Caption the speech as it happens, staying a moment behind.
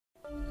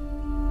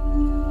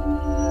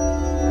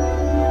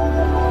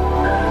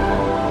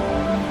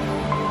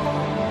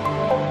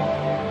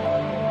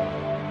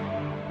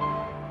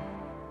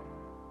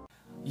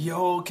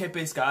Hello,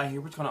 Kpaceguy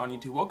here. What's going on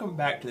YouTube? Welcome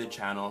back to the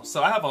channel.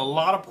 So I have a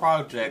lot of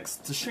projects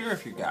to share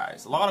with you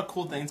guys. A lot of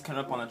cool things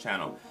coming up on the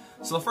channel.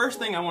 So the first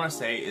thing I want to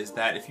say is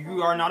that if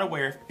you are not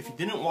aware, if you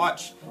didn't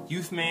watch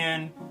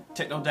Youthman,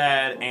 Techno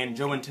Dad, and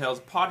Joe and Tail's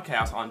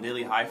podcast on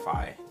Daily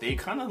Hi-Fi, they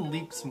kind of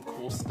leaked some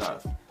cool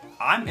stuff.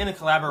 I'm in a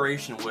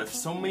collaboration with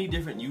so many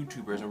different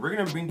YouTubers, and we're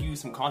going to bring you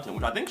some content,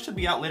 which I think should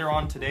be out later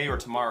on today or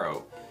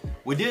tomorrow.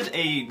 We did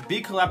a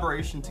big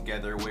collaboration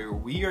together where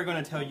we are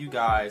going to tell you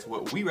guys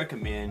what we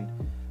recommend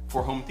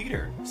for home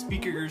theater,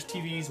 speakers,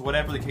 TVs,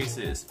 whatever the case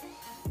is.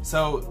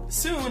 So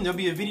soon there'll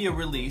be a video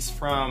release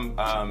from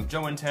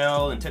Joe and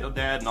Tail and Techno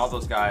Dad and all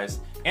those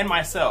guys, and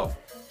myself,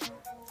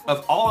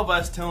 of all of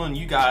us telling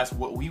you guys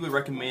what we would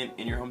recommend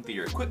in your home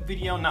theater. A quick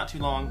video, not too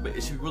long, but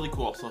it should be really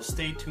cool, so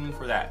stay tuned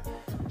for that.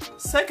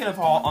 Second of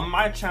all, on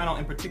my channel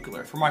in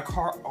particular, for my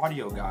car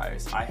audio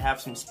guys, I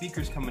have some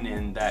speakers coming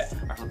in that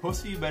are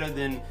supposed to be better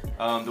than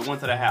the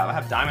ones that I have. I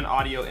have Diamond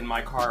Audio in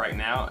my car right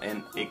now,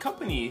 and a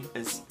company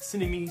is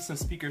sending me some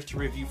speakers to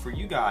review for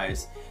you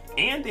guys,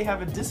 and they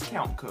have a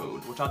discount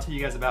code, which I'll tell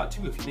you guys about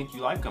too. If you think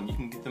you like them, you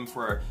can get them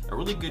for a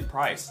really good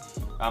price.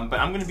 But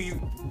I'm going to be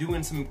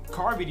doing some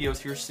car videos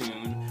here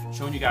soon,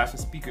 showing you guys some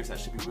speakers that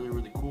should be really,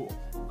 really cool.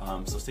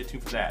 So stay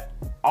tuned for that.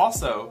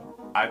 Also,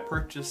 I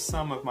purchased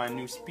some of my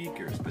new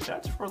speakers, but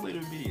that's for a later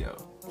video,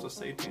 so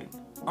stay tuned.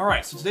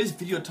 Alright, so today's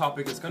video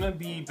topic is going to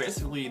be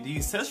basically the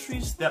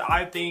accessories that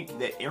I think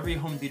that every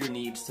home theater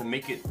needs to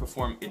make it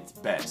perform its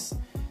best.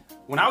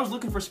 When I was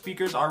looking for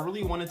speakers, I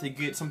really wanted to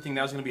get something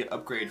that was going to be an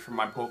upgrade from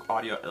my Polk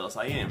Audio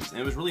LSIMs, and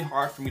it was really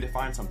hard for me to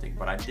find something,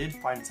 but I did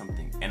find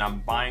something, and I'm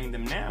buying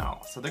them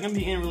now, so they're going to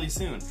be in really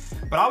soon.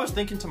 But I was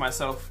thinking to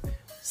myself,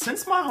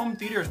 since my home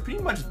theater is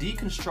pretty much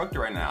deconstructed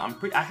right now,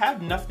 I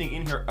have nothing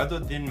in here other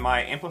than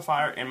my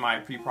amplifier and my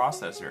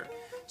preprocessor.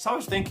 So I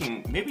was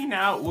thinking, maybe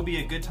now will be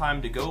a good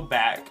time to go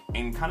back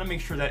and kind of make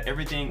sure that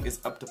everything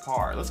is up to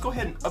par. Let's go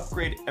ahead and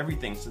upgrade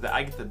everything so that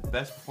I get the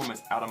best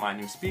performance out of my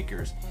new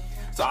speakers.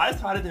 So I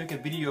decided to make a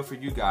video for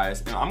you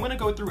guys, and I'm going to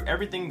go through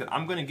everything that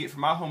I'm going to get for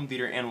my home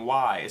theater and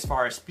why, as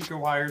far as speaker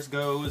wires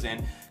goes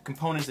and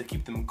components that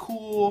keep them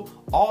cool,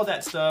 all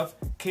that stuff,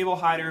 cable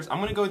hiders. I'm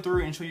going to go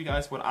through and show you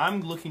guys what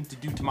I'm looking to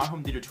do to my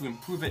home theater to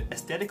improve it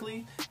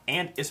aesthetically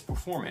and its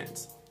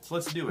performance. So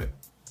let's do it.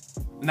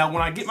 Now,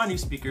 when I get my new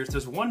speakers,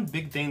 there's one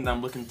big thing that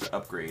I'm looking to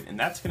upgrade, and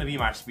that's going to be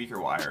my speaker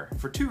wire,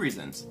 for two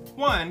reasons.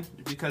 One,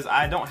 because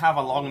I don't have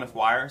a long enough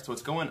wire, so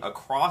it's going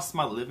across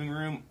my living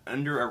room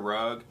under a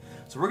rug,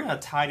 so we're going to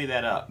tidy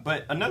that up.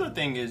 But another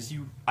thing is,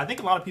 I think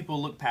a lot of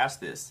people look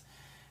past this.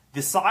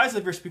 The size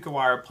of your speaker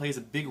wire plays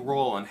a big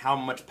role in how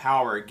much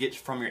power it gets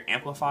from your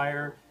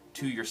amplifier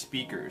to your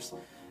speakers.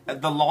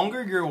 The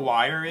longer your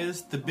wire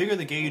is, the bigger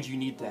the gauge you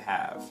need to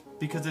have.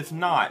 Because if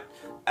not,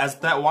 as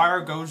that wire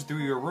goes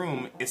through your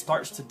room, it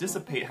starts to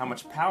dissipate how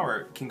much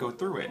power can go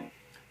through it.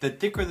 The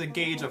thicker the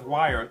gauge of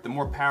wire, the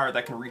more power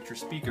that can reach your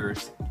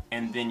speakers,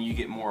 and then you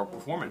get more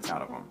performance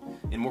out of them,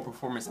 and more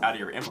performance out of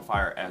your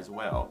amplifier as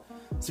well.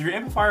 So your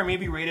amplifier may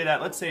be rated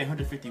at, let's say,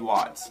 150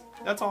 watts.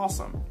 That's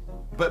awesome.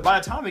 But by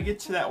the time it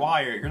gets to that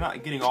wire, you're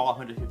not getting all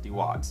 150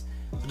 watts.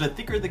 So the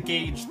thicker the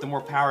gauge, the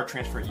more power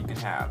transfer you can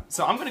have.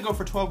 So I'm going to go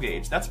for 12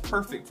 gauge. That's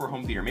perfect for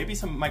home theater. Maybe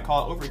some might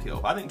call it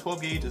overkill, but I think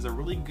 12 gauge is a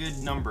really good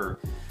number.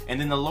 And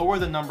then the lower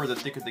the number, the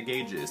thicker the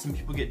gauge is. Some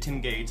people get 10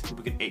 gauge, some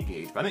people get 8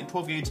 gauge. But I think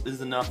 12 gauge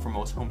is enough for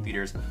most home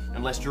theaters,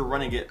 unless you're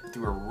running it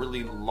through a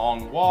really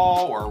long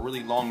wall or a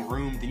really long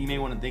room. Then you may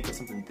want to think of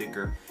something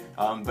thicker.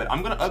 But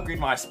I'm going to upgrade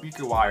my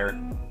speaker wire.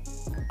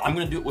 I'm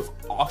going to do it with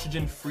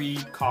oxygen-free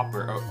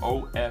copper, or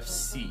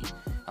OFC.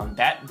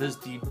 That does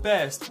the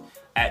best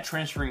at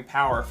transferring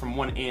power from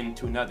one end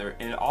to another,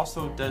 and it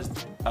also does,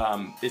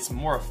 it's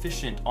more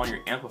efficient on your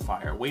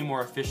amplifier, way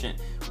more efficient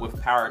with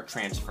power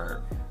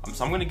transfer.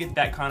 So I'm going to get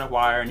that kind of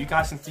wire, and you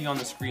guys can see on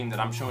the screen that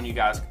I'm showing you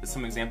guys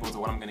some examples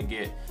of what I'm going to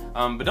get.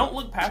 But don't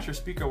look past your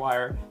speaker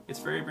wire, it's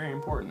very, very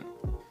important.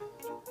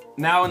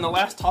 Now, in the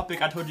last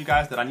topic, I told you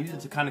guys that I needed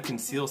to kind of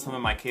conceal some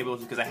of my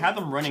cables because I had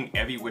them running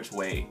every which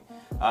way.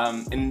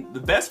 And the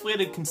best way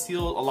to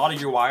conceal a lot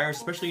of your wires,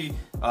 especially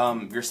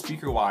your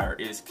speaker wire,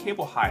 is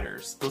cable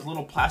hiders. Those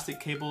little plastic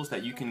cables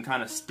that you can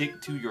kind of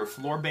stick to your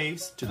floor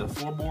base, to the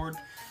floorboard,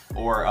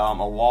 or a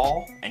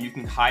wall, and you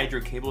can hide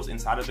your cables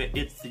inside of it.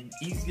 It's the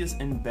easiest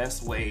and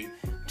best way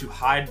to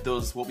hide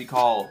those, what we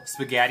call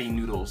spaghetti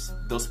noodles,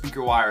 those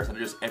speaker wires that are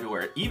just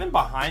everywhere, even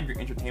behind your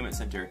entertainment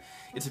center.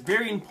 It's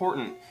very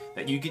important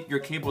that you get your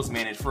cables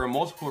managed for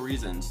multiple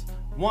reasons.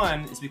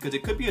 One is because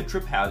it could be a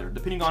trip hazard.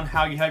 Depending on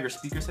how you have your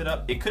speaker set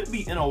up, it could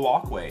be in a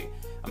walkway.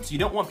 So you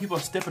don't want people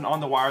stepping on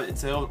the wire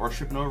itself, or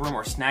tripping over them,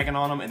 or snagging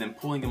on them and then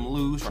pulling them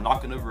loose, or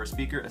knocking over a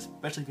speaker,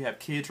 especially if you have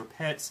kids or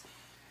pets.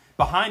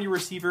 Behind your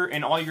receiver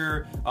and all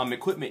your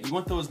equipment, you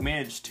want those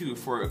managed too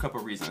for a couple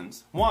of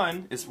reasons.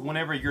 One is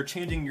whenever you're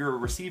changing your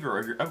receiver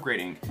or you're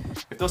upgrading,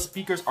 if those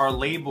speakers are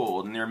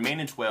labeled and they're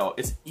managed well,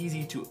 it's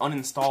easy to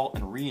uninstall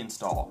and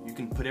reinstall. You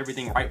can put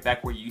everything right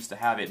back where you used to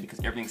have it because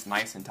everything's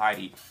nice and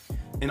tidy.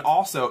 And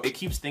also, it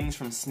keeps things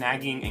from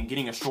snagging and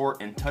getting a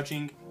short and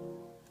touching.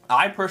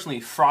 I personally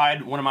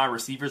fried one of my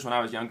receivers when I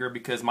was younger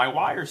because my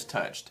wires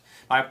touched.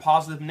 My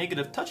positive and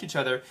negative touched each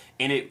other,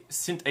 and it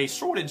sent a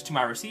shortage to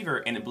my receiver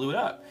and it blew it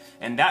up.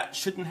 And that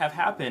shouldn't have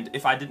happened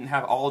if I didn't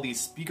have all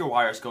these speaker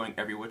wires going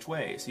every which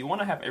way. So you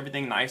want to have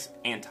everything nice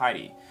and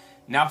tidy.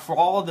 Now for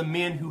all the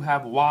men who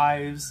have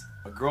wives,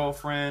 a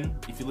girlfriend,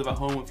 if you live at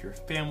home with your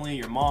family,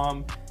 your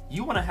mom,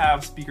 you want to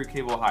have speaker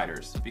cable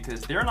hiders because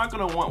they're not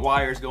going to want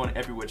wires going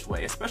every which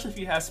way, especially if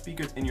you have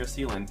speakers in your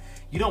ceiling.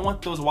 You don't want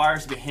those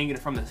wires to be hanging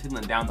from the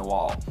ceiling down the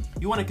wall.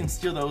 You want to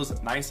conceal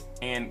those nice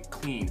and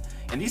clean.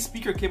 And these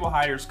speaker cable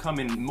hiders come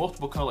in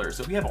multiple colors.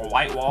 So if you have a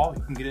white wall,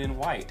 you can get it in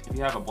white. If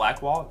you have a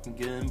black wall, you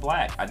can get it in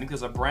black. I think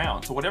there's a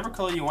brown. So whatever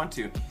color you want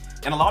to.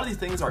 And a lot of these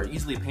things are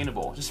easily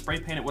paintable. Just spray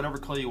paint it whatever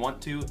color you want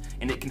to,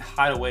 and it can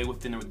hide away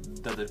within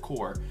the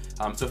decor.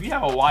 So if you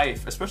have a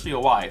wife, especially a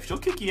wife, she'll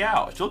kick you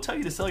out. She'll tell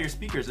you to sell your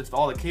speakers if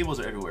all the cables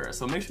are everywhere.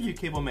 So make sure you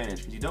cable manage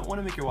because you don't want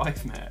to make your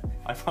wife mad.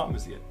 I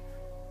promise you.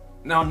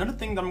 Now another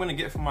thing that I'm going to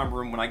get from my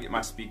room when I get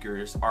my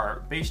speakers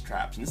are bass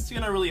traps. And this is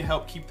going to really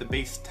help keep the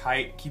bass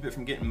tight, keep it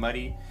from getting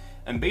muddy.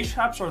 And bass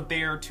traps are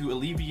there to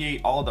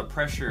alleviate all the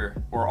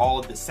pressure or all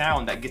of the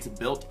sound that gets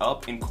built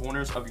up in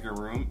corners of your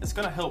room. It's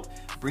going to help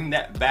bring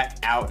that back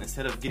out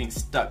instead of getting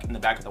stuck in the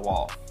back of the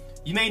wall.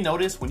 You may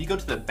notice when you go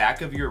to the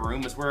back of your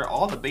room is where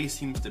all the bass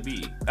seems to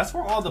be. That's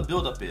where all the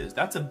buildup is.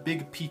 That's a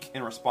big peak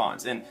in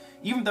response. And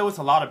even though it's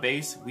a lot of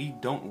bass, we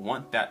don't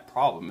want that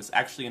problem. It's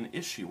actually an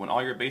issue when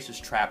all your bass is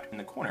trapped in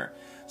the corner.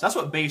 So that's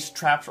what bass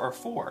traps are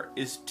for,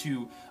 is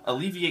to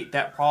alleviate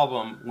that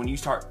problem when you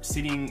start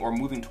sitting or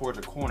moving towards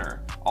a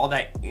corner. All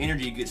that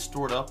energy gets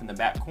stored up in the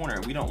back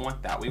corner. We don't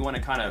want that. We want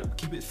to kind of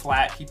keep it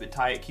flat, keep it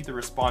tight, keep the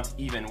response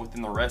even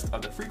within the rest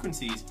of the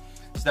frequencies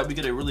so that we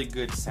get a really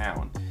good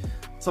sound.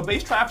 So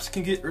bass traps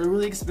can get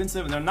really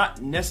expensive and they're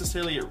not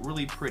necessarily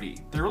really pretty.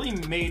 They're really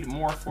made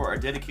more for a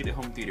dedicated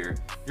home theater.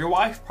 Your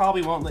wife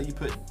probably won't let you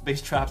put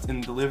bass traps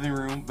in the living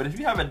room, but if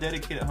you have a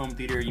dedicated home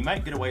theater, you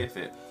might get away with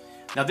it.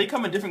 Now they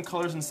come in different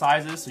colors and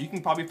sizes, so you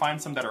can probably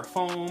find some that are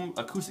foam,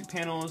 acoustic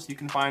panels, you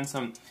can find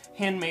some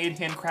handmade,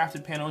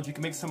 handcrafted panels, you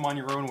can make some on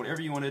your own,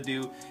 whatever you want to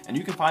do, and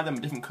you can find them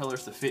in different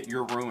colors to fit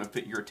your room and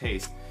fit your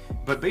taste.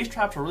 But bass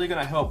traps are really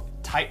going to help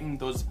tighten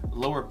those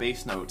lower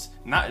bass notes,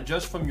 not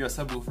just from your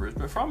subwoofers,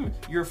 but from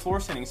your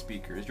floor standing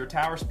speakers, your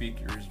tower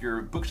speakers,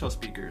 your bookshelf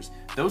speakers.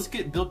 Those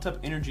get built up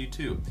energy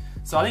too.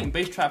 So I think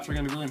bass traps are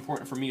going to be really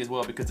important for me as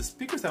well because the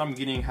speakers that I'm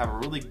getting have a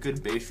really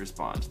good bass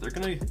response. They're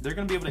going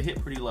to be able to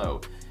hit pretty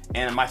low.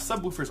 And my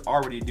subwoofers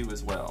already do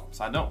as well.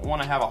 So I don't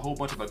want to have a whole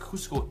bunch of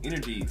acoustical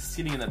energy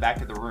sitting in the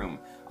back of the room.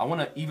 I want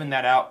to even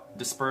that out,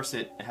 disperse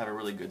it, and have a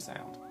really good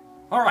sound.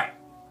 Alright,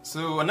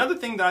 so another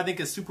thing that I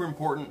think is super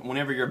important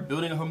whenever you're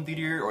building a home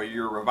theater or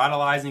you're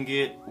revitalizing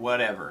it,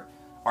 whatever,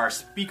 are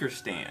speaker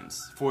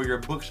stands for your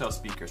bookshelf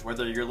speakers.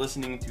 Whether you're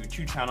listening to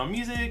 2-channel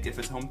music, if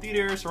it's home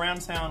theater,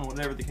 surround sound,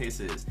 whatever the case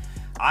is.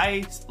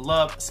 I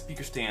love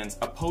speaker stands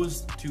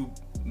opposed to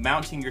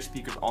mounting your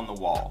speakers on the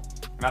wall.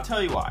 And I'll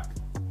tell you why.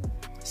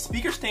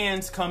 Speaker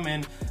stands come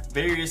in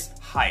various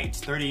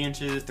heights, 30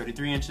 inches,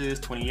 33 inches,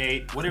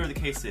 28, whatever the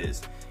case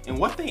is. And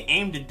what they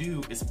aim to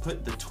do is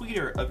put the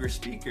tweeter of your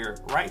speaker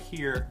right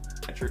here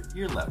at your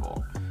ear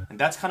level. And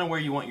that's kind of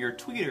where you want your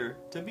tweeter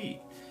to be.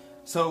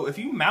 So if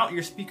you mount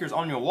your speakers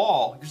on your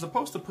wall, you're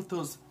supposed to put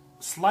those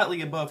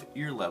slightly above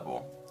ear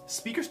level.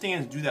 Speaker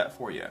stands do that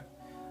for you.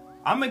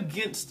 I'm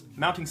against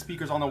mounting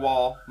speakers on the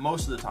wall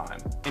most of the time,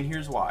 and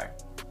here's why.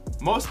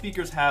 Most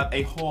speakers have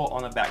a hole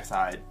on the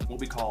backside, what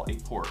we call a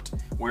port,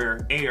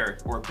 where air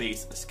or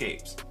bass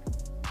escapes.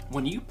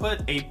 When you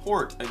put a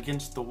port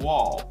against the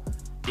wall,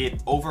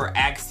 it over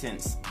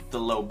accents the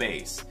low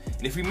bass.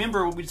 And if you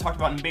remember what we talked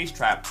about in bass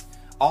traps,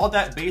 all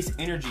that bass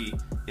energy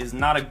is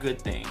not a good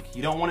thing.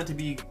 You don't want it to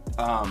be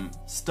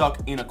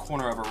stuck in a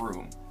corner of a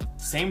room.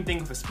 Same thing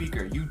with a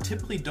speaker. You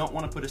typically don't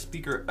want to put a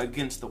speaker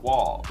against the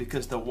wall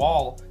because the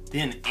wall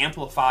then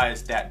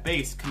amplifies that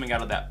bass coming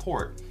out of that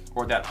port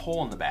or that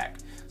hole in the back.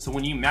 So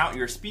when you mount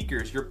your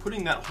speakers, you're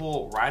putting that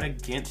hole right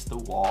against the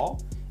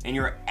wall and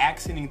you're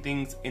accenting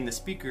things in the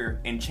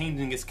speaker and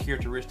changing its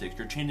characteristics.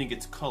 You're changing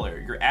its color.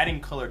 You're adding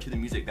color to the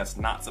music that's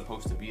not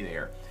supposed to be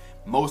there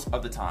most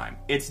of the time.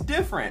 It's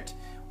different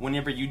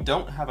whenever you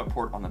don't have a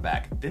port on the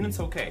back, then it's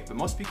okay. But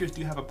most speakers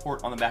do have a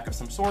port on the back of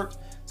some sort,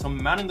 so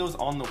mounting those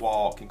on the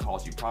wall can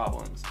cause you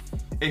problems.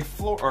 A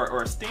floor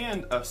or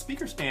a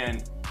speaker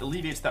stand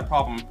alleviates that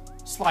problem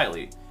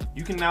slightly.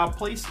 You can now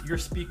place your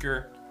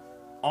speaker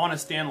on a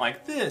stand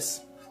like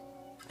this,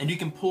 and you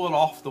can pull it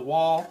off the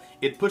wall.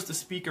 It puts the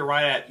speaker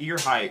right at ear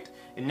height,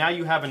 and now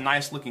you have a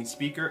nice looking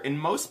speaker. And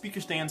most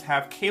speaker stands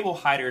have cable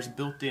hiders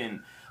built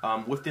in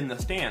within the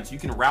stand, so you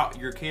can route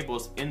your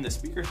cables in the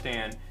speaker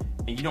stand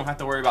and you don't have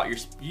to worry about your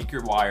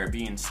speaker wire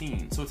being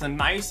seen. So it's a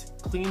nice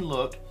clean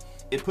look.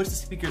 It puts the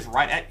speakers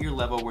right at ear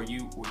level where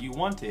you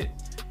want it,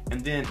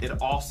 and then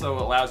it also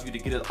allows you to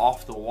get it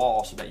off the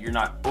wall so that you're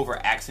not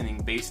over accenting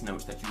bass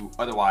notes that you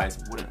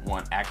otherwise wouldn't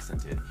want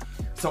accented.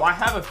 So I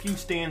have a few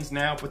stands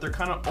now, but they're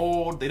kind of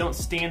old. They don't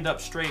stand up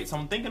straight, so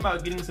I'm thinking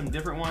about getting some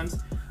different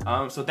ones.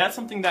 So that's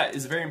something that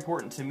is very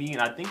important to me,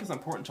 and I think is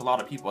important to a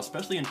lot of people,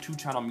 especially in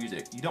 2-channel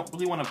music. You don't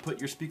really want to put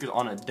your speakers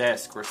on a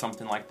desk or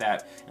something like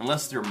that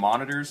unless they're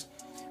monitors,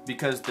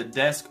 because the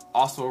desk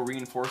also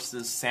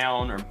reinforces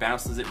sound or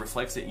bounces it,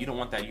 reflects it. You don't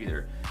want that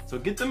either. So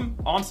get them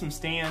on some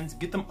stands,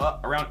 get them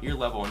up around ear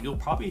level, and you'll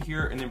probably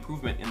hear an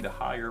improvement in the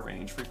higher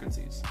range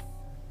frequencies.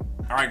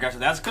 Alright guys, so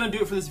that's going to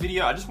do it for this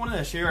video. I just wanted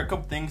to share a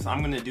couple things I'm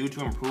going to do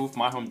to improve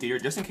my home theater,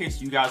 just in case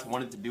you guys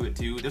wanted to do it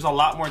too. There's a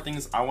lot more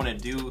things I want to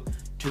do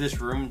to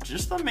this room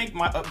just to make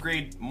my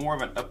upgrade more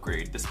of an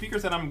upgrade. The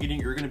speakers that I'm getting,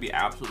 you're going to be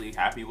absolutely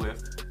happy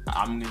with.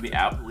 I'm going to be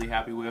absolutely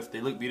happy with. They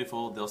look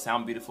beautiful. They'll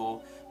sound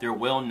beautiful. They're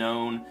well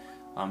known.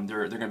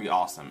 They're going to be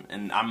awesome.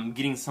 And I'm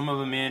getting some of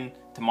them in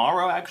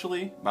tomorrow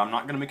actually, but I'm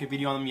not going to make a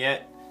video on them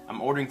yet. I'm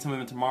ordering some of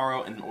them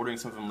tomorrow and ordering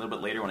some of them a little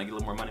bit later when I get a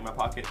little more money in my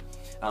pocket.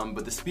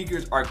 But the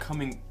speakers are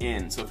coming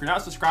in. So if you're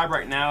not subscribed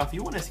right now, if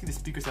you want to see the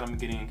speakers that I'm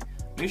getting,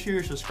 make sure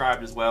you're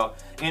subscribed as well.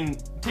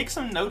 And take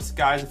some notes,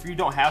 guys, if you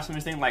don't have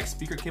something like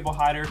speaker cable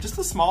hider, just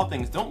the small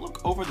things. Don't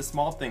look over the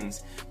small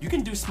things. You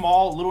can do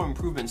small little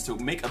improvements to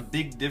make a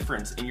big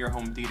difference in your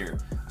home theater.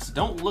 So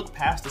don't look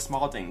past the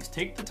small things.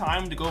 Take the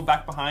time to go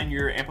back behind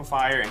your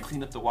amplifier and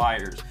clean up the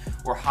wires,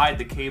 or hide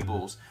the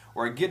cables,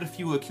 or get a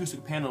few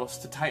acoustic panels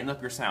to tighten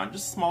up your sound.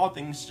 Just small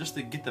things just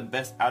to get the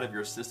best out of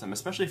your system,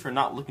 especially if you're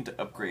not looking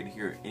to upgrade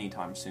here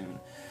anytime soon.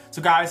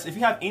 So guys, if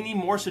you have any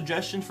more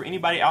suggestions for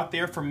anybody out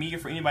there, for me or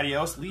for anybody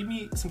else, leave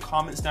me some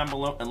comments down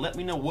below and let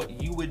me know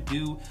what you would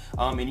do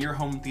in your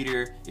home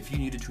theater if you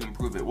needed to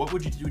improve it. What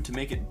would you do to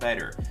make it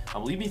better?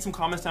 Leave me some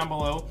comments down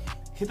below.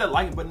 Hit that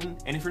like button,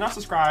 and if you're not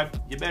subscribed,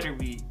 you better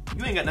be.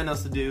 You ain't got nothing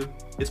else to do.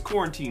 It's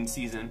quarantine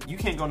season. You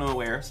can't go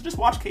nowhere, so just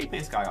watch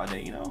Kpaceguy all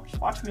day, you know? Just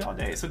watch me all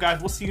day. So guys,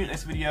 we'll see you in the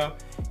next video.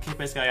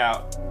 Kpaceguy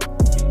out.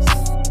 Peace.